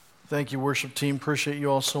Thank you, worship team. Appreciate you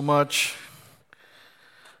all so much.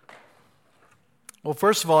 Well,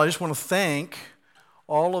 first of all, I just want to thank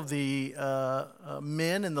all of the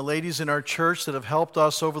men and the ladies in our church that have helped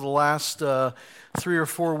us over the last 3 or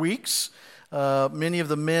 4 weeks. Many of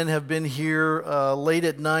the men have been here late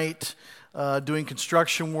at night doing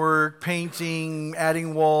construction work, painting,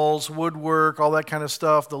 adding walls, woodwork, all that kind of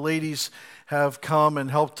stuff. The ladies have come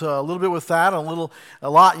and helped a little bit with that, a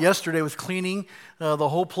lot yesterday with cleaning the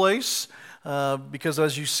whole place, because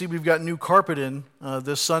as you see, we've got new carpet in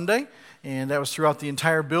this Sunday, and that was throughout the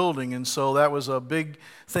entire building, and so that was a big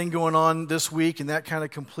thing going on this week, and that kind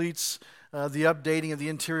of completes the updating of the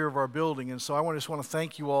interior of our building, and so I just want to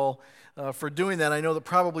thank you all for doing that. I know that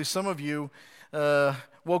probably some of you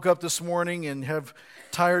woke up this morning and have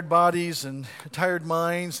tired bodies and tired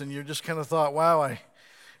minds, and you just kind of thought, wow,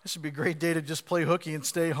 this would be a great day to just play hooky and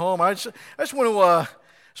stay home. I just want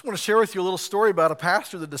to share with you a little story about a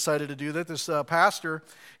pastor that decided to do that. This pastor,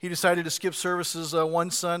 he decided to skip services one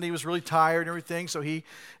Sunday. He was really tired and everything, so he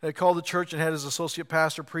called the church and had his associate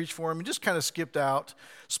pastor preach for him. He just kind of skipped out,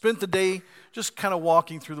 spent the day just kind of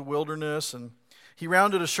walking through the wilderness, and he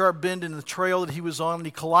rounded a sharp bend in the trail that he was on, and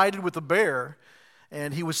he collided with a bear,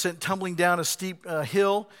 and he was sent tumbling down a steep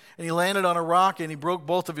hill, and he landed on a rock, and he broke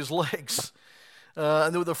both of his legs.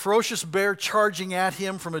 And with a ferocious bear charging at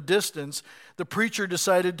him from a distance, the preacher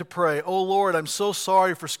decided to pray, "Oh Lord, I'm so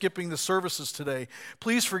sorry for skipping the services today.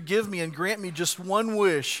 Please forgive me and grant me just one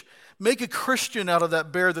wish. Make a Christian out of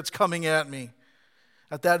that bear that's coming at me."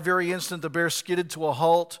 At that very instant, the bear skidded to a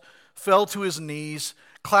halt, fell to his knees,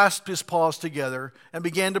 clasped his paws together, and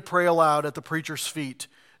began to pray aloud at the preacher's feet.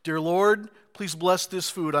 "Dear Lord, please bless this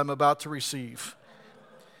food I'm about to receive."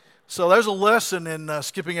 So there's a lesson in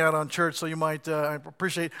skipping out on church, so you might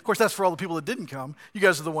appreciate. Of course, that's for all the people that didn't come. You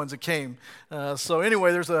guys are the ones that came. So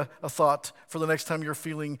anyway, there's a thought for the next time you're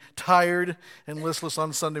feeling tired and listless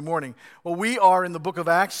on Sunday morning. Well, we are in the book of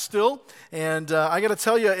Acts still, and I got to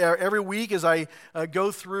tell you, every week as I go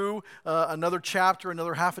through another chapter,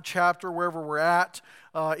 another half a chapter, wherever we're at,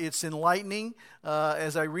 it's enlightening.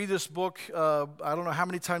 As I read this book, I don't know how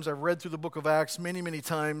many times I've read through the book of Acts, many, many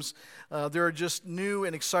times. There are just new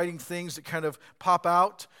and exciting things that kind of pop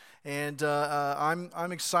out, and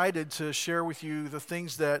I'm excited to share with you the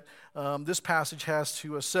things that this passage has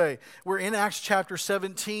to say. We're in Acts chapter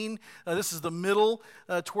 17. This is the middle,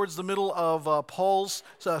 towards the middle of Paul's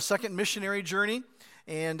second missionary journey.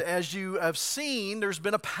 And as you have seen, there's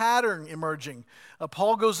been a pattern emerging.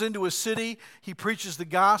 Paul goes into a city, he preaches the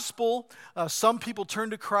gospel. Some people turn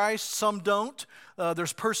to Christ, some don't.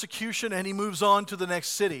 There's persecution, and he moves on to the next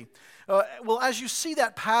city. Well, as you see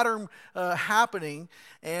that pattern happening,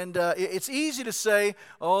 and it's easy to say,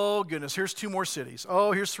 oh goodness, here's 2 more cities.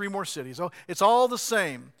 Oh, here's 3 more cities. Oh, it's all the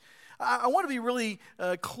same. I want to be really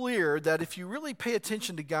clear that if you really pay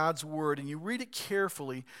attention to God's word and you read it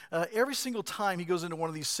carefully, every single time he goes into one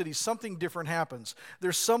of these cities, something different happens.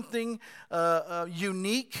 There's something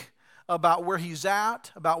unique about where he's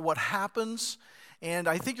at, about what happens, and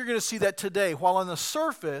I think you're going to see that today. While on the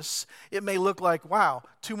surface, it may look like, wow,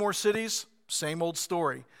 2 more cities, same old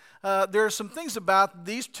story. There are some things about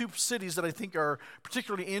these 2 cities that I think are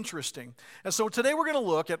particularly interesting. And so today we're going to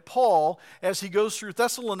look at Paul as he goes through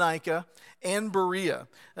Thessalonica and Berea.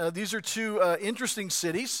 These are 2 interesting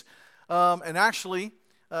cities. And actually,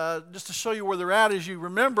 just to show you where they're at, as you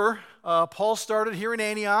remember, Paul started here in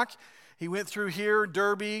Antioch. He went through here,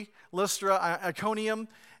 Derbe, Lystra, Iconium,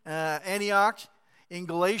 Antioch in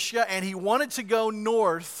Galatia, and he wanted to go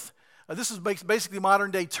north. This is basically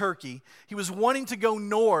modern-day Turkey. He was wanting to go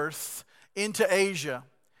north into Asia,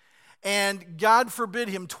 and God forbid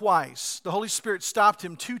him twice. The Holy Spirit stopped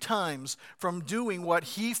him 2 times from doing what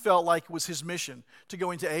he felt like was his mission, to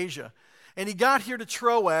go into Asia. And he got here to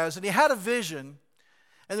Troas, and he had a vision,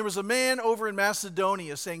 and there was a man over in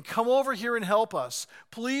Macedonia saying, "Come over here and help us.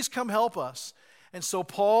 Please come help us." And so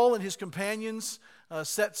Paul and his companions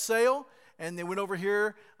set sail, and they went over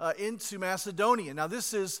here into Macedonia. Now,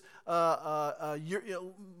 this is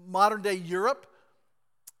modern-day Europe.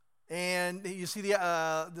 And you see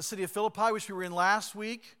the city of Philippi, which we were in last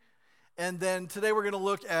week. And then today we're going to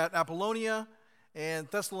look at Apollonia and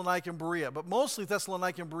Thessalonica and Berea. But mostly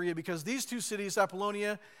Thessalonica and Berea, because these 2 cities,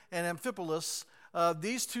 Apollonia and Amphipolis,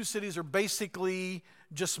 these 2 cities are basically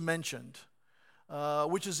just mentioned.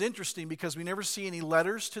 Which is interesting because we never see any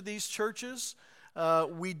letters to these churches.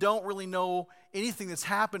 We don't really know anything that's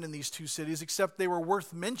happened in these 2 cities except they were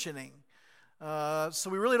worth mentioning. So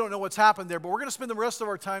we really don't know what's happened there, but we're going to spend the rest of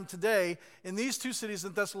our time today in these 2 cities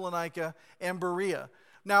in Thessalonica and Berea.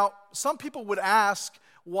 Now, some people would ask,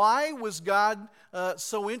 why was God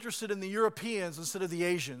so interested in the Europeans instead of the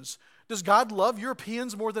Asians? Does God love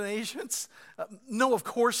Europeans more than Asians? No, of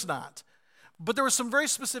course not. But there were some very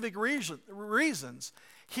specific reasons.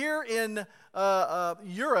 Here in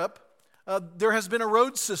Europe, there has been a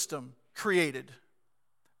road system created.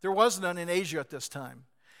 There was none in Asia at this time.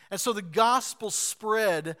 And so the gospel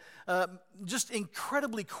spread just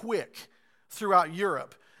incredibly quick throughout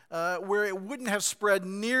Europe, where it wouldn't have spread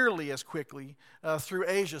nearly as quickly through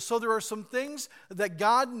Asia. So there are some things that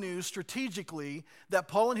God knew strategically that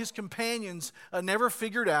Paul and his companions never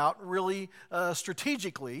figured out really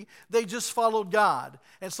strategically. They just followed God.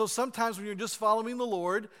 And so sometimes when you're just following the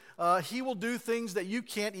Lord, he will do things that you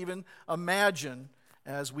can't even imagine,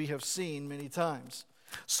 as we have seen many times.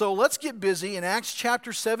 So let's get busy. In Acts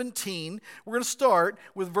chapter 17, we're going to start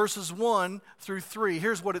with verses 1 through 3.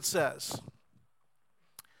 Here's what it says.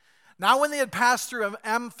 Now when they had passed through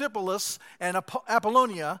Amphipolis and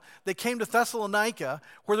Apollonia, they came to Thessalonica,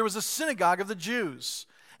 where there was a synagogue of the Jews.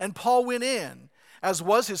 And Paul went in, as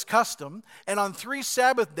was his custom, and on 3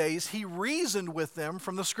 Sabbath days he reasoned with them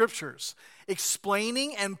from the Scriptures,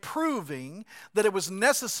 explaining and proving that it was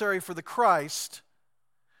necessary for the Christ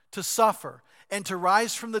to suffer and to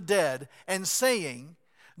rise from the dead, and saying,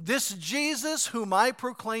 this Jesus whom I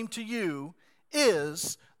proclaim to you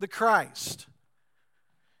is the Christ.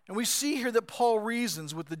 And we see here that Paul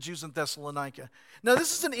reasons with the Jews in Thessalonica. Now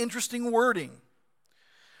this is an interesting wording.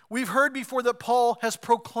 We've heard before that Paul has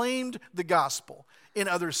proclaimed the gospel in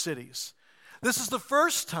other cities. This is the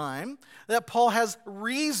first time that Paul has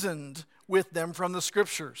reasoned with them from the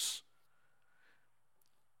Scriptures.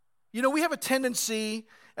 You know, we have a tendency,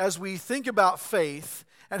 as we think about faith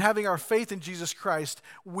and having our faith in Jesus Christ,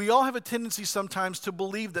 we all have a tendency sometimes to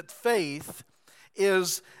believe that faith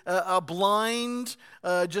is a blind,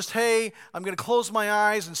 just, hey, I'm going to close my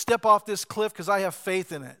eyes and step off this cliff because I have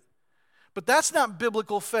faith in it. But that's not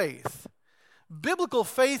biblical faith. Biblical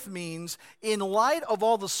faith means, in light of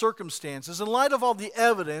all the circumstances, in light of all the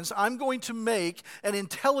evidence, I'm going to make an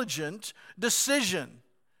intelligent decision.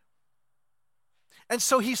 And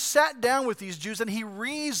so he sat down with these Jews and he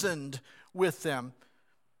reasoned with them.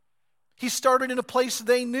 He started in a place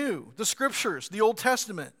they knew, the Scriptures, the Old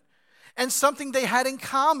Testament, and something they had in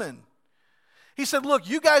common. He said, look,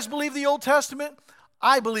 you guys believe the Old Testament?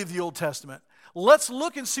 I believe the Old Testament. Let's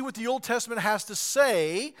look and see what the Old Testament has to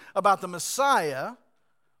say about the Messiah.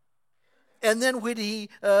 And then when he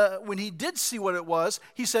did see what it was,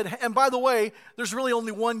 he said, and by the way, there's really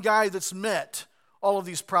only one guy that's met all of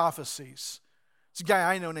these prophecies. It's a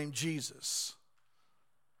guy I know named Jesus.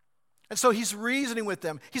 And so he's reasoning with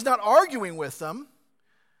them. He's not arguing with them.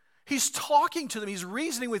 He's talking to them. He's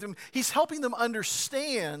reasoning with them. He's helping them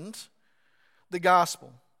understand the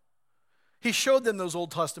gospel. He showed them those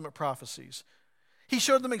Old Testament prophecies. He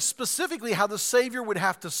showed them specifically how the Savior would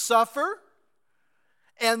have to suffer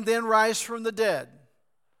and then rise from the dead.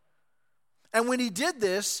 And when he did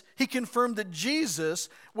this, he confirmed that Jesus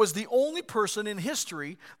was the only person in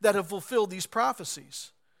history that had fulfilled these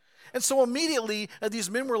prophecies. And so immediately, these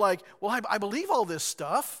men were like, well, I believe all this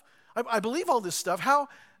stuff. I believe all this stuff. How,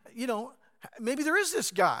 maybe there is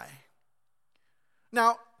this guy.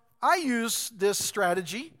 Now, I use this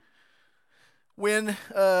strategy when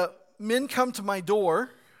men come to my door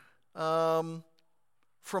from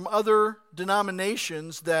other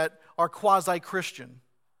denominations that are quasi-Christian.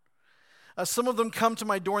 Some of them come to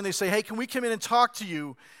my door and they say, hey, can we come in and talk to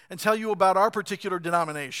you and tell you about our particular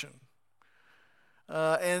denomination?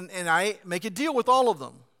 And I make a deal with all of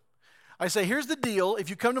them. I say, here's the deal. If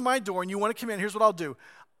you come to my door and you want to come in, here's what I'll do.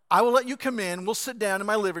 I will let you come in, we'll sit down in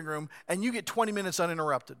my living room, and you get 20 minutes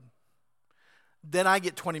uninterrupted. Then I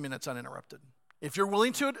get 20 minutes uninterrupted. If you're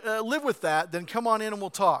willing to live with that, then come on in and we'll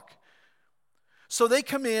talk. So they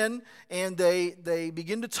come in and they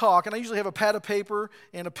begin to talk, and I usually have a pad of paper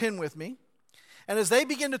and a pen with me. And as they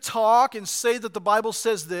begin to talk and say that the Bible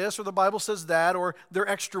says this or the Bible says that or their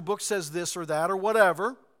extra book says this or that or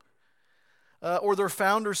whatever, or their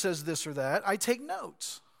founder says this or that, I take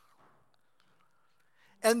notes.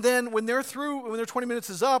 And then when they're through, when their 20 minutes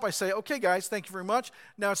is up, I say, okay guys, thank you very much.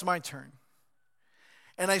 Now it's my turn.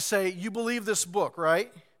 And I say, you believe this book,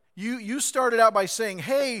 right? You started out by saying,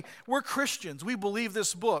 hey, we're Christians. We believe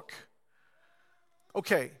this book.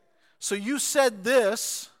 Okay, so you said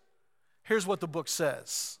this. Here's what the book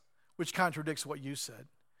says, which contradicts what you said.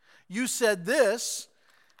 You said this.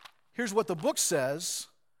 Here's what the book says.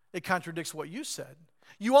 It contradicts what you said.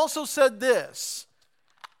 You also said this.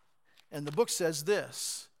 And the book says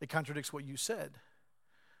this. It contradicts what you said.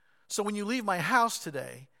 So when you leave my house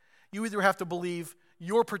today, you either have to believe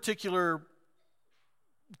your particular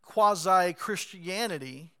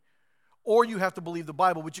quasi-Christianity, or you have to believe the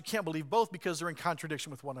Bible, but you can't believe both because they're in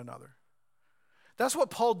contradiction with one another. That's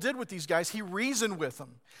what Paul did with these guys. He reasoned with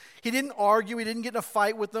them. He didn't argue. He didn't get in a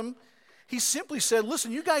fight with them. He simply said,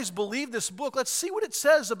 listen, you guys believe this book. Let's see what it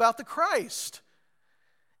says about the Christ.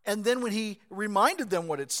 And then when he reminded them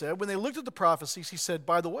what it said, when they looked at the prophecies, he said,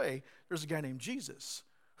 by the way, there's a guy named Jesus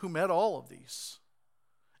who met all of these.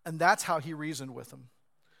 And that's how he reasoned with them.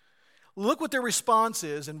 Look what their response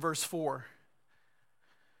is in verse 4.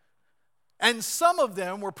 And some of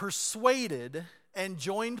them were persuaded and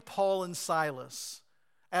joined Paul and Silas,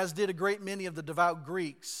 as did a great many of the devout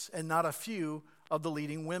Greeks and not a few of the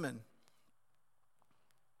leading women.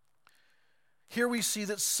 Here we see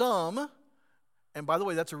that some, and by the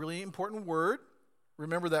way, that's a really important word.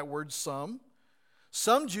 Remember that word, some.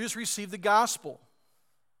 Some Jews received the gospel,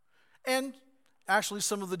 and actually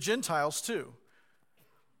some of the Gentiles too.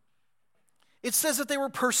 It says that they were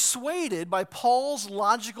persuaded by Paul's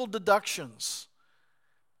logical deductions.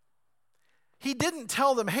 He didn't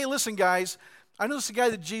tell them, hey, listen, guys, I know this is a guy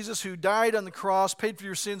that Jesus who died on the cross, paid for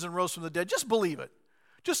your sins, and rose from the dead. Just believe it.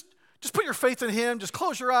 Just put your faith in him. Just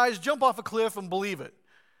close your eyes, jump off a cliff, and believe it.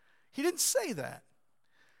 He didn't say that.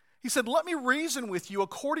 He said, let me reason with you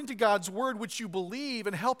according to God's word, which you believe,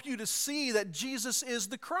 and help you to see that Jesus is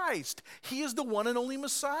the Christ. He is the one and only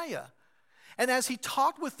Messiah. And as he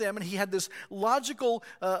talked with them, and he had this logical,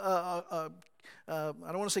 I don't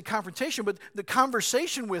want to say confrontation, but the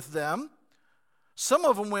conversation with them, some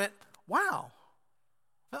of them went, wow,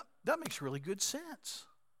 that makes really good sense.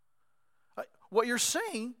 What you're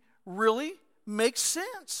saying really makes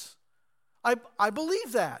sense. I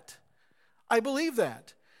believe that. I believe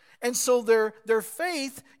that. And so their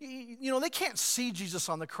faith, they can't see Jesus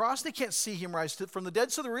on the cross. They can't see him rise from the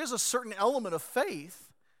dead. So there is a certain element of faith.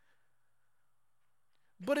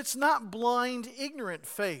 But it's not blind, ignorant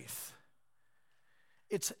faith.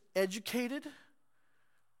 It's educated,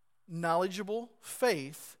 knowledgeable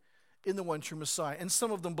faith in the one true Messiah. And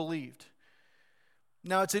some of them believed.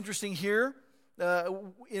 Now it's interesting here,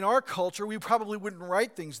 in our culture, we probably wouldn't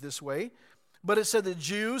write things this way, but it said that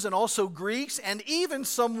Jews and also Greeks and even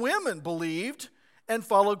some women believed and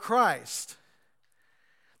followed Christ.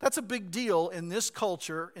 That's a big deal in this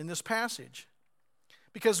culture, in this passage,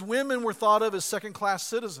 because women were thought of as second-class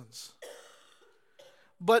citizens.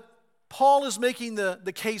 But Paul is making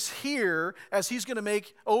the case here, as he's going to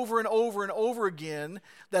make over and over and over again,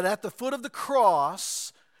 that at the foot of the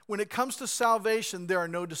cross, when it comes to salvation, there are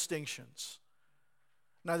no distinctions.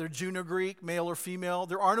 Neither Jew nor Greek, male or female.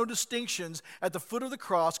 There are no distinctions at the foot of the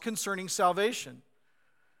cross concerning salvation.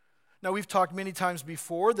 Now, we've talked many times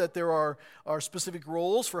before that there are specific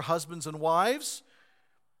roles for husbands and wives,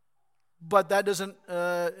 but that doesn't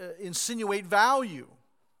insinuate value.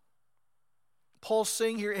 Paul's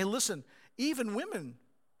saying here, hey, listen, even women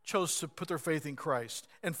chose to put their faith in Christ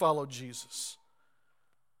and follow Jesus.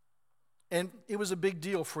 And it was a big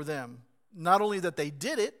deal for them. Not only that they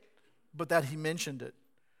did it, but that he mentioned it.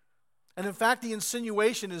 And in fact, the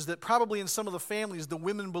insinuation is that probably in some of the families, the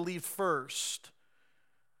women believed first,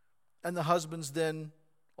 and the husbands then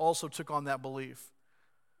also took on that belief.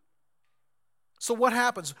 So what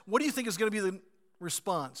happens? What do you think is going to be the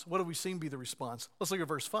response? What have we seen be the response? Let's look at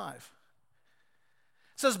verse 5.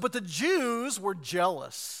 It says, but the Jews were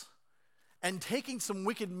jealous, and taking some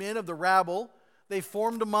wicked men of the rabble, they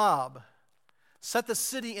formed a mob, set the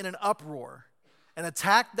city in an uproar, and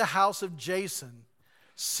attacked the house of Jason,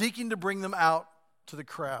 seeking to bring them out to the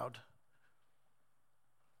crowd.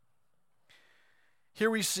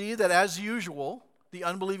 Here we see that, as usual, the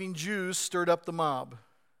unbelieving Jews stirred up the mob.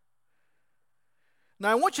 Now,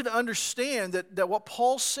 I want you to understand that what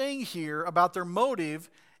Paul's saying here about their motive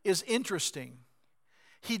is interesting.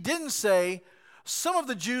 He didn't say, some of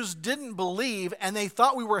the Jews didn't believe and they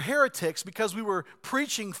thought we were heretics because we were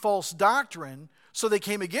preaching false doctrine, so they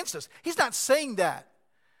came against us. He's not saying that.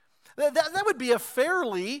 That would be a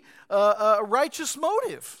fairly righteous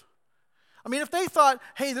motive. I mean, if they thought,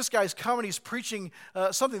 hey, this guy's coming, he's preaching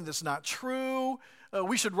something that's not true,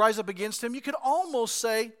 we should rise up against him, you could almost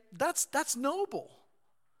say, that's noble.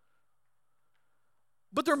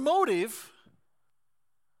 But their motive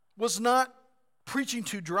was not preaching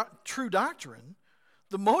true doctrine.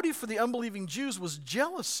 The motive for the unbelieving Jews was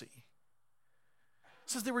jealousy. It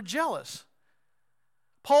says they were jealous.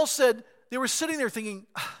 Paul said they were sitting there thinking,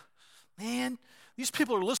 man, these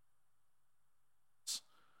people are listening.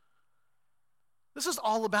 This is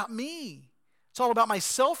all about me. It's all about my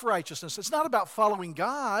self-righteousness. It's not about following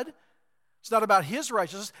God. It's not about his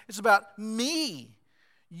righteousness. It's about me.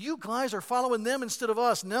 You guys are following them instead of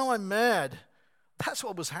us. Now I'm mad. That's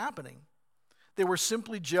what was happening. They were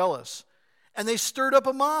simply jealous. And they stirred up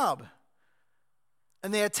a mob.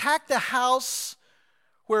 And they attacked the house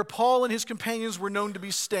where Paul and his companions were known to be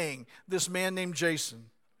staying, this man named Jason.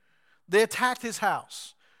 They attacked his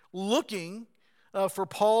house, looking for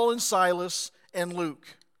Paul and Silas and Luke.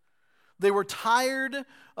 They were tired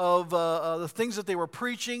of the things that they were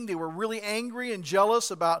preaching. They were really angry and jealous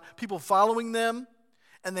about people following them,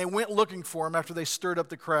 and they went looking for them after they stirred up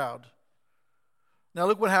the crowd. Now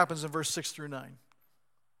look what happens in verse 6 through 9. It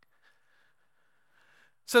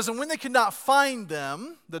says, and when they could not find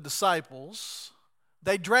them, the disciples,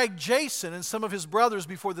 they dragged Jason and some of his brothers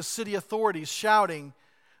before the city authorities, shouting,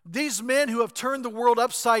 these men who have turned the world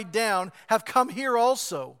upside down have come here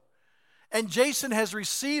also. And Jason has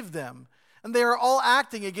received them, and they are all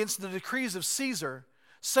acting against the decrees of Caesar,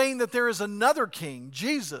 saying that there is another king,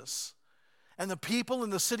 Jesus. And the people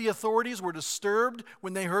and the city authorities were disturbed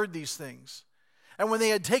when they heard these things. And when they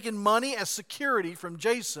had taken money as security from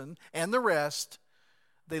Jason and the rest,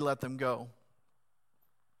 they let them go.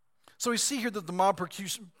 So we see here that the mob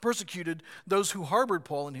persecuted those who harbored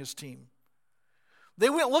Paul and his team. They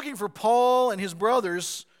went looking for Paul and his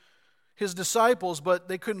brothers, his disciples, but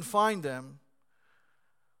they couldn't find them.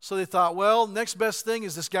 So they thought, well, next best thing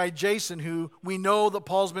is this guy Jason, who we know that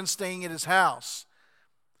Paul's been staying at his house.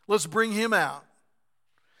 Let's bring him out.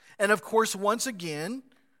 And of course, once again,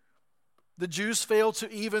 the Jews failed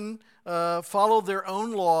to even follow their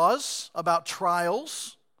own laws about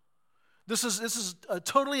trials. This is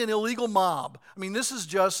totally an illegal mob. I mean, this is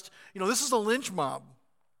just, this is a lynch mob.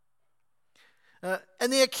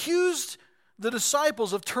 And they accused the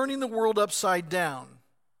disciples of turning the world upside down.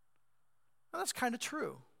 Now, that's kind of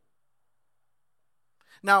true.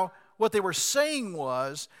 Now, what they were saying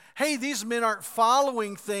was, hey, these men aren't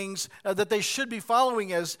following things that they should be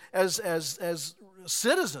following as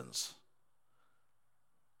citizens,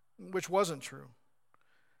 which wasn't true.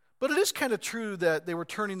 But it is kind of true that they were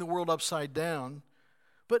turning the world upside down.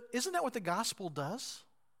 But isn't that what the gospel does?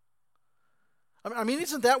 I mean,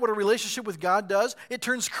 isn't that what a relationship with God does? It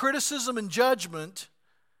turns criticism and judgment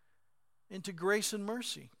into grace and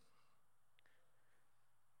mercy.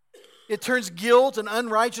 It turns guilt and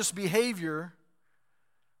unrighteous behavior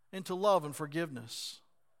into love and forgiveness.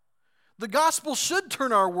 The gospel should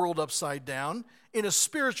turn our world upside down in a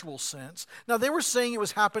spiritual sense. Now, they were saying it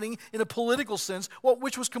was happening in a political sense,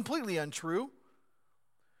 which was completely untrue.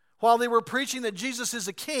 While they were preaching that Jesus is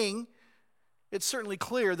a king, it's certainly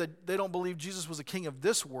clear that they don't believe Jesus was a king of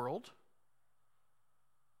this world.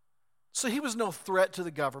 So he was no threat to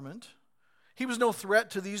the government. He was no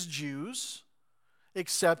threat to these Jews,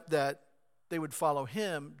 except that they would follow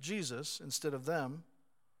him, Jesus, instead of them.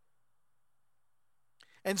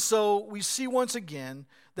 And so we see once again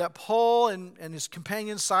that Paul and his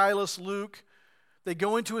companion Silas, Luke, they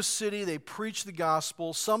go into a city, they preach the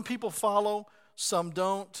gospel. Some people follow, some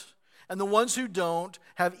don't. And the ones who don't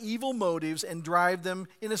have evil motives and drive them,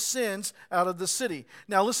 in a sense, out of the city.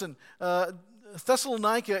 Now listen,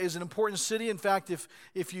 Thessalonica is an important city. In fact,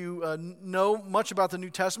 if you know much about the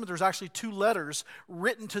New Testament, there's actually 2 letters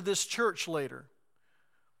written to this church later.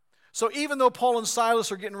 So even though Paul and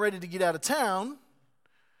Silas are getting ready to get out of town,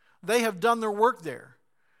 they have done their work there.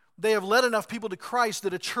 They have led enough people to Christ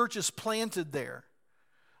that a church is planted there.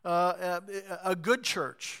 A good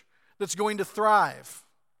church that's going to thrive.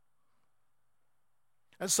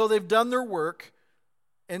 And so they've done their work,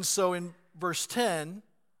 and so in verse 10,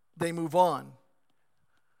 they move on.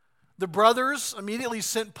 The brothers immediately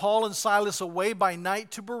sent Paul and Silas away by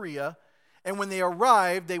night to Berea, and when they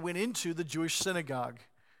arrived, they went into the Jewish synagogue.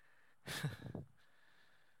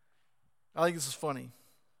 I think this is funny.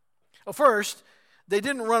 Well, first, they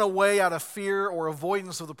didn't run away out of fear or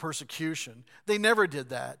avoidance of the persecution. They never did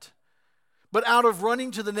that. But out of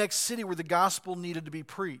running to the next city where the gospel needed to be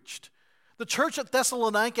preached. The church at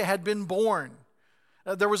Thessalonica had been born.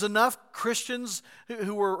 There was enough Christians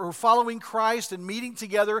who were following Christ and meeting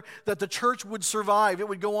together that the church would survive. It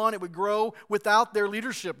would go on, it would grow without their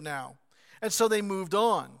leadership now. And so they moved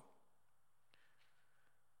on.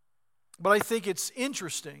 But I think it's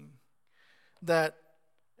interesting that,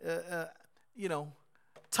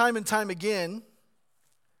 time and time again,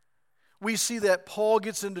 we see that Paul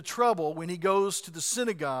gets into trouble when he goes to the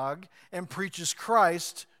synagogue and preaches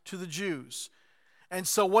Christ to the Jews. And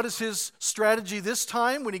so what is his strategy this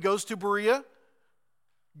time when he goes to Berea?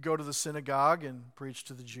 Go to the synagogue and preach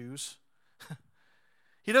to the Jews.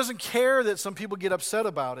 He doesn't care that some people get upset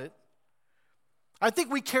about it. I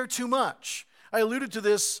think we care too much. I alluded to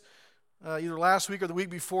this either last week or the week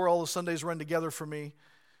before. All the Sundays run together for me.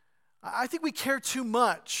 I think we care too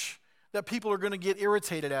much that people are going to get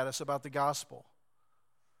irritated at us about the gospel.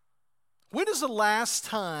 When is the last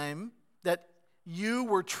time that you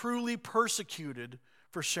were truly persecuted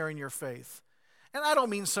for sharing your faith? And I don't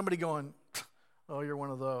mean somebody going, oh, you're one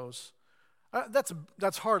of those.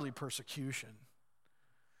 That's hardly persecution.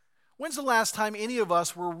 When's the last time any of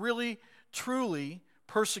us were really, truly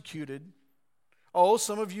persecuted? Oh,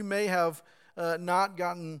 some of you may have not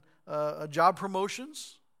gotten job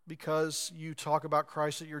promotions because you talk about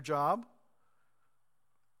Christ at your job.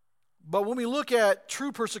 But when we look at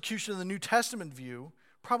true persecution in the New Testament view,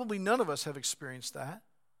 probably none of us have experienced that.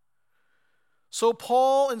 So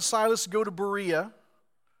Paul and Silas go to Berea,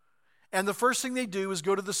 and the first thing they do is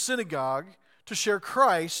go to the synagogue to share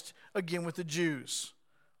Christ again with the Jews.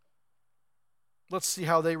 Let's see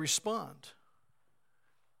how they respond.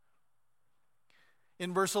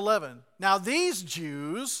 In verse 11, now these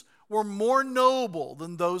Jews were more noble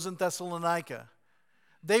than those in Thessalonica.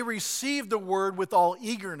 They received the word with all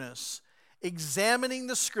eagerness, examining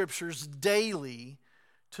the scriptures daily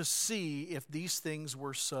to see if these things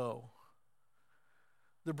were so.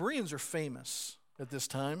 The Bereans are famous at this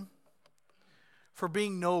time for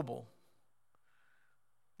being noble.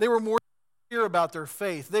 They were more sincere about their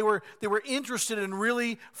faith. They were interested in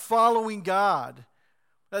really following God.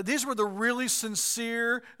 These were the really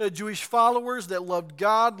sincere Jewish followers that loved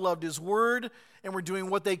God, loved His Word, and were doing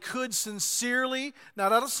what they could sincerely,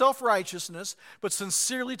 not out of self-righteousness, but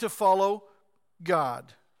sincerely to follow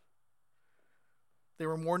God. They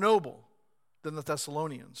were more noble than the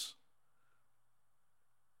Thessalonians.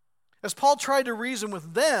 As Paul tried to reason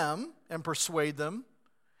with them and persuade them,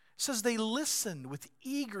 it says they listened with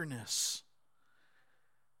eagerness.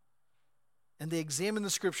 And they examined the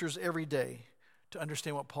scriptures every day to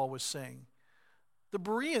understand what Paul was saying. The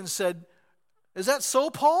Bereans said, is that so,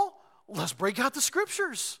 Paul? Let's break out the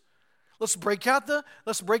scriptures. Let's break out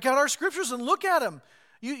our scriptures and look at them.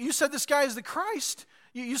 You said this guy is the Christ.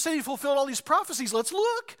 You said he fulfilled all these prophecies. Let's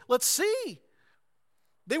look. Let's see.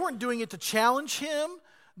 They weren't doing it to challenge him.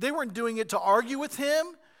 They weren't doing it to argue with him.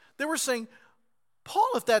 They were saying, Paul,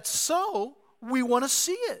 if that's so, we want to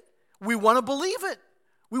see it. We want to believe it.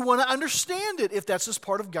 We want to understand it if that's just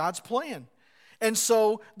part of God's plan. And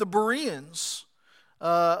so the Bereans,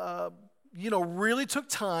 really took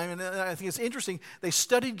time, and I think it's interesting, they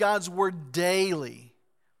studied God's Word daily.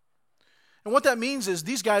 And what that means is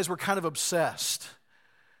these guys were kind of obsessed.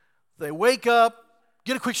 They wake up,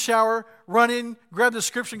 get a quick shower, run in, grab the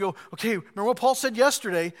scripture and go, okay, remember what Paul said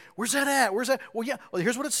yesterday? Where's that at? Where's that? Well, yeah, well,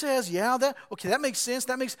 here's what it says. Yeah, that makes sense.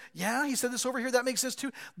 Yeah, he said this over here. That makes sense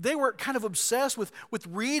too. They were kind of obsessed with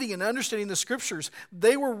reading and understanding the scriptures.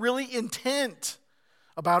 They were really intent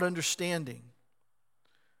about understanding.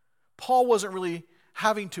 Paul wasn't really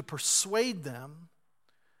having to persuade them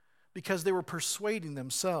because they were persuading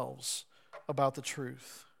themselves about the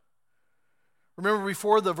truth. Remember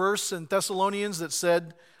before the verse in Thessalonians that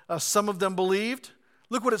said some of them believed?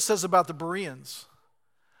 Look what it says about the Bereans.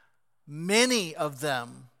 Many of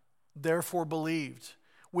them therefore believed,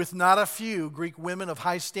 with not a few Greek women of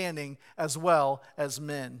high standing as well as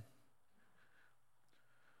men.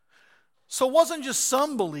 So it wasn't just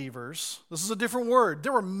some believers. This is a different word.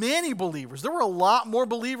 There were many believers. There were a lot more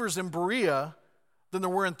believers in Berea than there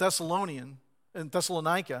were in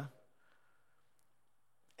Thessalonica.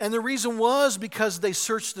 And the reason was because they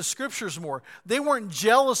searched the scriptures more. They weren't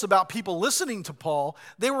jealous about people listening to Paul.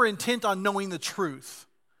 They were intent on knowing the truth.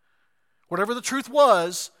 Whatever the truth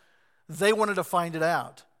was, they wanted to find it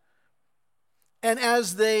out. And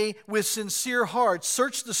as they, with sincere hearts,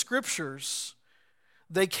 searched the scriptures,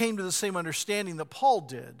 they came to the same understanding that Paul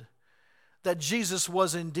did, that Jesus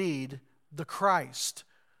was indeed the Christ,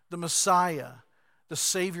 the Messiah, the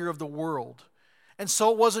Savior of the world. And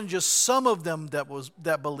so it wasn't just some of them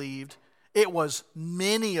that believed, it was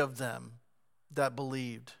many of them that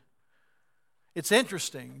believed. It's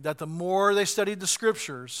interesting that the more they studied the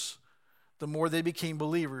scriptures, the more they became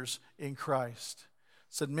believers in Christ.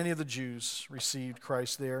 It said many of the Jews received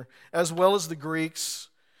Christ there, as well as the Greeks,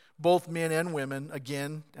 both men and women,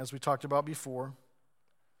 again, as we talked about before.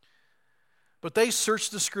 But they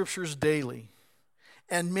searched the scriptures daily,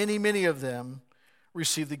 and many, many of them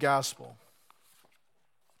received the gospel.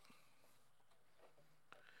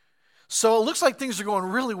 So it looks like things are going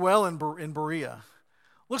really well in Berea.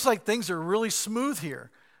 Looks like things are really smooth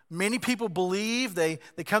here. Many people believe, they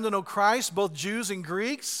come to know Christ, both Jews and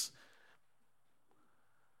Greeks.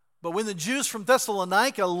 But when the Jews from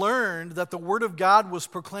Thessalonica learned that the word of God was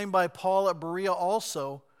proclaimed by Paul at Berea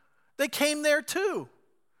also, they came there too,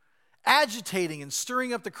 agitating and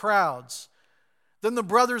stirring up the crowds. Then the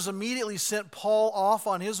brothers immediately sent Paul off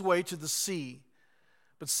on his way to the sea.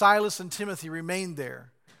 But Silas and Timothy remained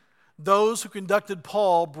there. Those who conducted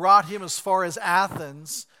Paul brought him as far as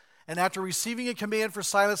Athens, and after receiving a command for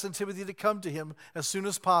Silas and Timothy to come to him as soon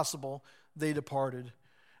as possible, they departed.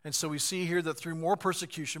 And so we see here that through more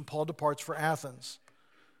persecution, Paul departs for Athens.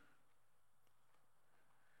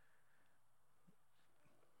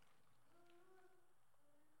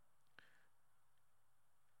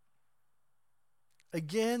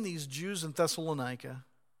 Again, these Jews in Thessalonica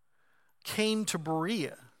came to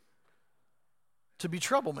Berea to be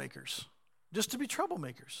troublemakers, just to be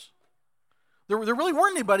troublemakers. There really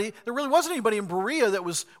wasn't anybody in Berea that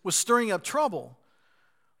was stirring up trouble.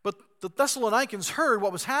 But the Thessalonians heard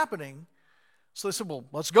what was happening, so they said, well,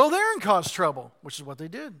 let's go there and cause trouble, which is what they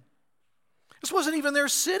did. This wasn't even their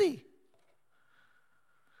city.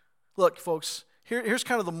 Look, folks, here's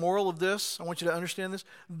kind of the moral of this. I want you to understand this.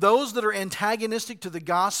 Those that are antagonistic to the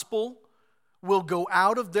gospel will go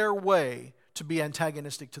out of their way to be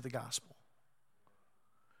antagonistic to the gospel.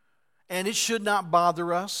 And it should not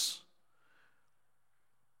bother us.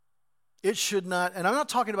 It should not, and I'm not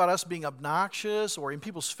talking about us being obnoxious or in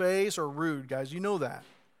people's face or rude, guys. You know that.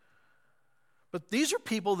 But these are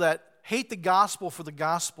people that hate the gospel for the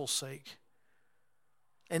gospel's sake.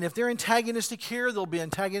 And if they're antagonistic here, they'll be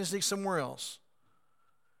antagonistic somewhere else.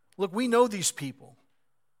 Look, we know these people.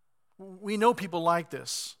 We know people like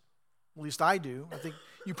this. At least I do. I think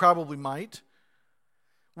you probably might.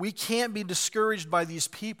 We can't be discouraged by these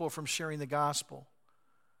people from sharing the gospel.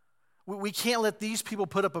 We can't let these people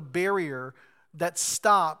put up a barrier that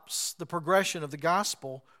stops the progression of the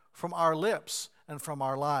gospel from our lips and from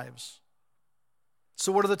our lives.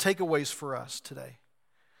 So what are the takeaways for us today?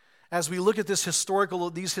 As we look at these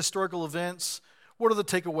historical events, what are the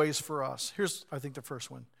takeaways for us? Here's, I think, the first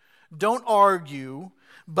one. Don't argue,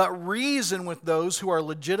 but reason with those who are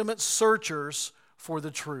legitimate searchers for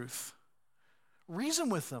the truth. Reason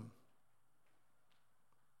with them.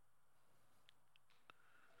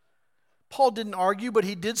 Paul didn't argue, but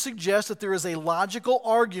he did suggest that there is a logical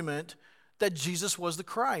argument that Jesus was the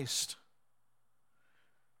Christ.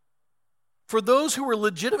 For those who were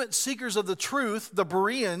legitimate seekers of the truth, the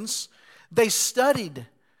Bereans, they studied.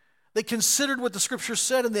 They considered what the Scripture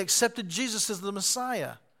said, and they accepted Jesus as the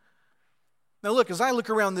Messiah. Now look, as I look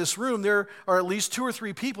around this room, there are at least 2 or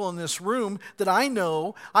 3 people in this room that I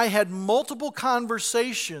know I had multiple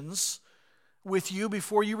conversations with you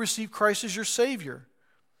before you received Christ as your Savior.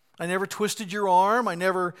 I never twisted your arm. I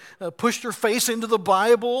never pushed your face into the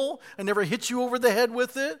Bible. I never hit you over the head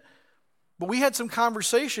with it. But we had some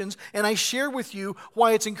conversations, and I shared with you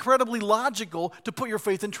why it's incredibly logical to put your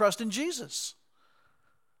faith and trust in Jesus.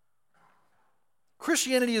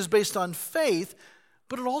 Christianity is based on faith,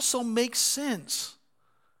 but it also makes sense.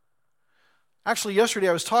 Actually, yesterday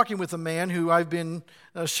I was talking with a man who I've been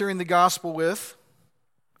sharing the gospel with,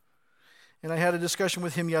 and I had a discussion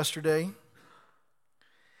with him yesterday.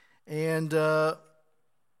 And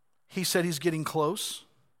he said he's getting close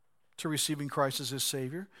to receiving Christ as his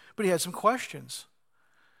Savior, but he had some questions.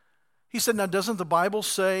 He said, now doesn't the Bible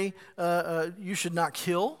say you should not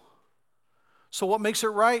kill? So what makes it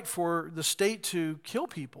right for the state to kill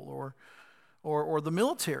people or the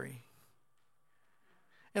military?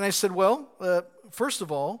 And I said, well, first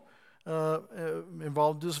of all,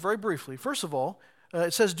 involved this very briefly. First of all,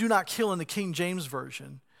 it says do not kill in the King James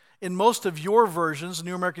Version. In most of your versions,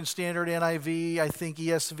 New American Standard, NIV, I think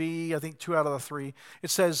ESV, I think 2 out of the 3,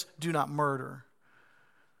 it says do not murder.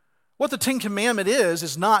 What the 10 Commandment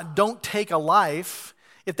is not don't take a life.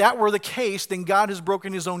 If that were the case, then God has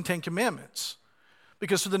broken his own 10 Commandments.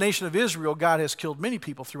 Because for the nation of Israel, God has killed many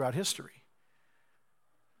people throughout history.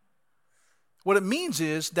 What it means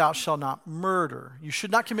is thou shalt not murder. You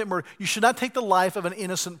should not commit murder. You should not take the life of an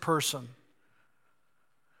innocent person.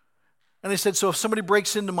 And they said, so if somebody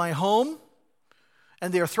breaks into my home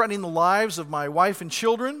and they are threatening the lives of my wife and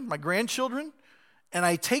children, my grandchildren, and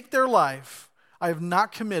I take their life, I have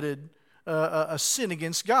not committed a sin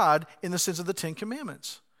against God in the sense of the 10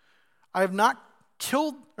 Commandments. I have not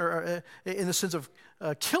killed, or in the sense of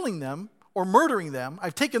killing them or murdering them.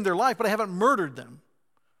 I've taken their life, but I haven't murdered them.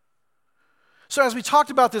 So as we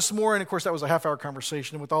talked about this more, and of course that was a half-hour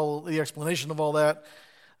conversation with all the explanation of all that,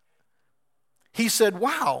 he said,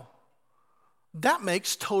 wow, that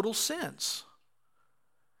makes total sense.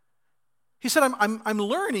 He said, I'm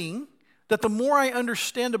learning that the more I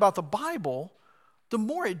understand about the Bible, the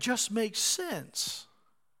more it just makes sense.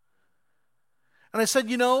 And I said,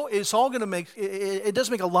 it's all going to make, it does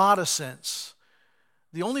make a lot of sense.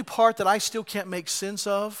 The only part that I still can't make sense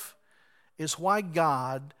of is why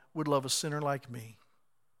God would love a sinner like me.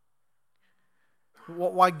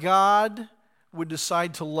 Why God would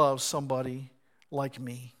decide to love somebody like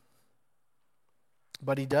me.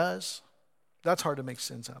 But he does. That's hard to make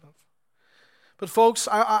sense out of. But folks,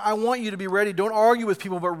 I want you to be ready. Don't argue with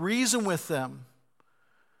people, but reason with them.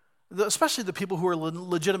 Especially the people who are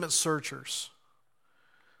legitimate searchers.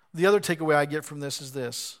 The other takeaway I get from this is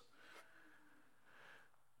this.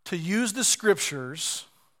 To use the Scriptures,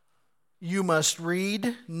 you must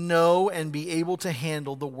read, know, and be able to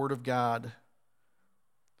handle the Word of God.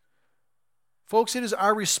 Folks, it is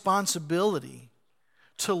our responsibility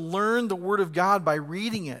to learn the Word of God by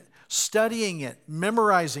reading it, studying it,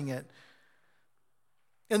 memorizing it,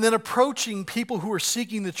 and then approaching people who are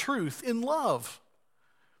seeking the truth in love.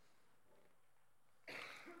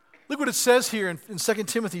 Look what it says here in 2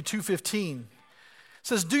 Timothy 2:15. It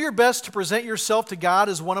says, do your best to present yourself to God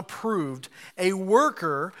as one approved, a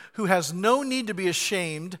worker who has no need to be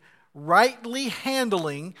ashamed, rightly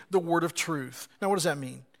handling the word of truth. Now, what does that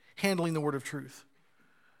mean? Handling the word of truth.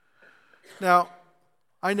 Now,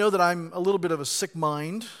 I know that I'm a little bit of a sick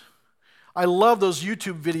mind. I love those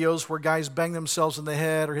YouTube videos where guys bang themselves in the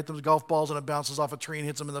head or hit them with golf balls and it bounces off a tree and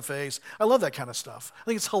hits them in the face. I love that kind of stuff. I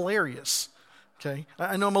think it's hilarious. Okay,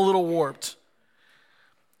 I know I'm a little warped.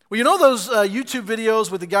 Well, you know those YouTube videos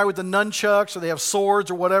with the guy with the nunchucks or they have swords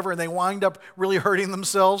or whatever and they wind up really hurting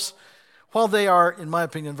themselves? While they are, in my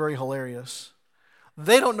opinion, very hilarious,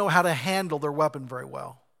 they don't know how to handle their weapon very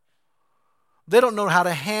well. They don't know how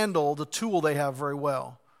to handle the tool they have very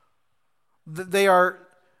well. They are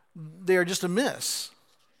just a miss.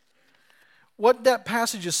 What that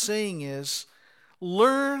passage is saying is,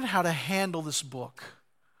 learn how to handle this book.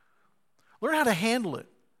 Learn how to handle it.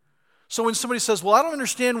 So when somebody says, well, I don't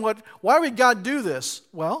understand why would God do this?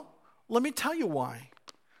 Well, let me tell you why.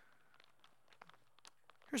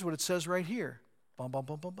 Here's what it says right here. Bum, bum,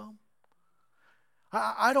 bum, bum, bum.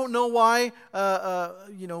 I don't know why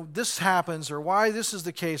this happens or why this is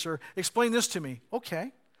the case or explain this to me.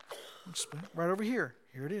 Okay. Right over here.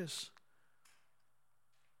 Here it is.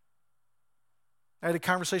 I had a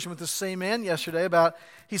conversation with this same man yesterday about,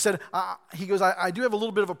 he said, he goes, I do have a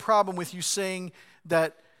little bit of a problem with you saying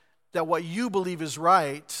that what you believe is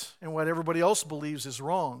right and what everybody else believes is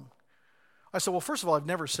wrong. I said, well, first of all, I've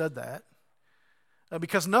never said that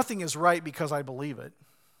because nothing is right because I believe it.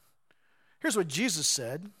 Here's what Jesus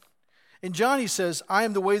said. In John, he says, I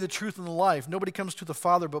am the way, the truth, and the life. Nobody comes to the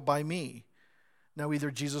Father but by me. Now,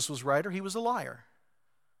 either Jesus was right or he was a liar.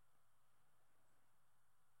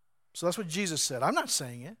 So that's what Jesus said. I'm not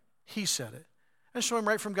saying it. He said it. And show him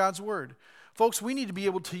right from God's word. Folks, we need to be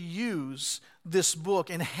able to use this book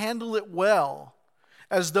and handle it well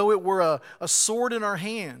as though it were a sword in our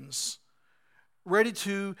hands, ready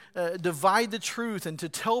to divide the truth and to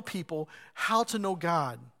tell people how to know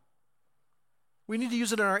God. We need to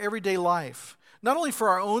use it in our everyday life, not only for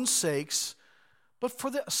our own sakes, but for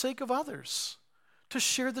the sake of others, to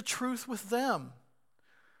share the truth with them.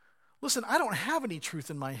 Listen, I don't have any truth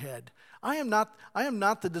in my head. I am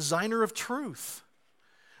not the designer of truth.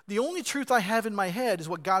 The only truth I have in my head is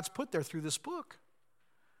what God's put there through this book.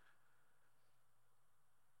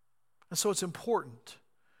 And so it's important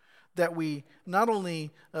that we not only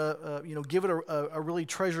give it a really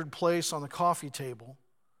treasured place on the coffee table,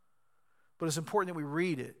 but it's important that we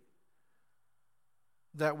read it,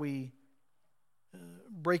 that we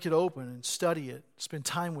break it open and study it, spend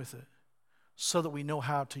time with it, so that we know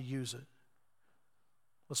how to use it.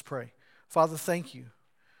 Let's pray. Father, thank you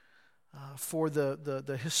for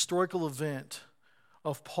the historical event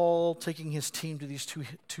of Paul taking his team to these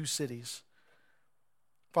two cities.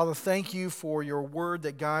 Father, thank you for your word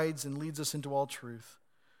that guides and leads us into all truth.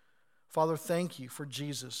 Father, thank you for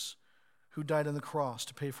Jesus who died on the cross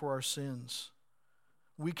to pay for our sins.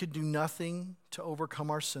 We could do nothing to overcome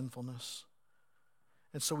our sinfulness.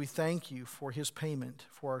 And so we thank you for his payment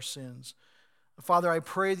for our sins. Father, I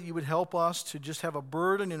pray that you would help us to just have a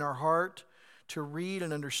burden in our heart to read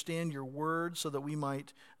and understand your word so that we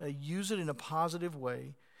might use it in a positive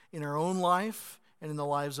way in our own life and in the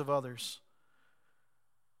lives of others.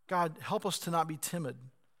 God, help us to not be timid.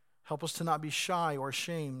 Help us to not be shy or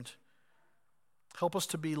ashamed. Help us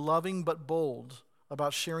to be loving but bold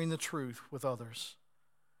about sharing the truth with others.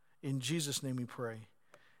 In Jesus' name we pray.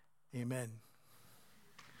 Amen.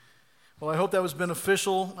 Well, I hope that was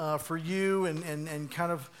beneficial for you and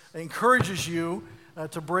kind of encourages you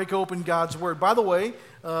to break open God's Word. By the way,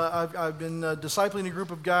 I've been discipling a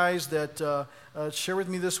group of guys that share with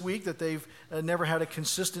me this week that they've never had a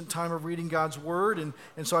consistent time of reading God's Word, and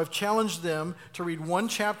so I've challenged them to read one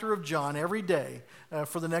chapter of John every day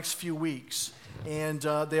for the next few weeks. And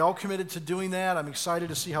they all committed to doing that. I'm excited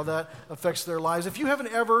to see how that affects their lives. If you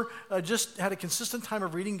haven't ever just had a consistent time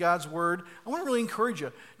of reading God's Word, I want to really encourage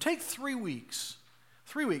you. Take 3 weeks.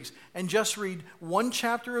 3 weeks. And just read one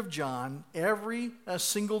chapter of John every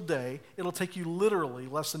single day. It'll take you literally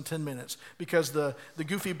less than 10 minutes because the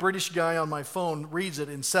goofy British guy on my phone reads it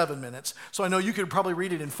in 7 minutes. So I know you could probably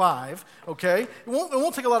read it in 5, okay? It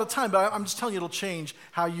won't take a lot of time, but I'm just telling you it'll change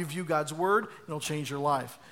how you view God's Word. It'll change your life.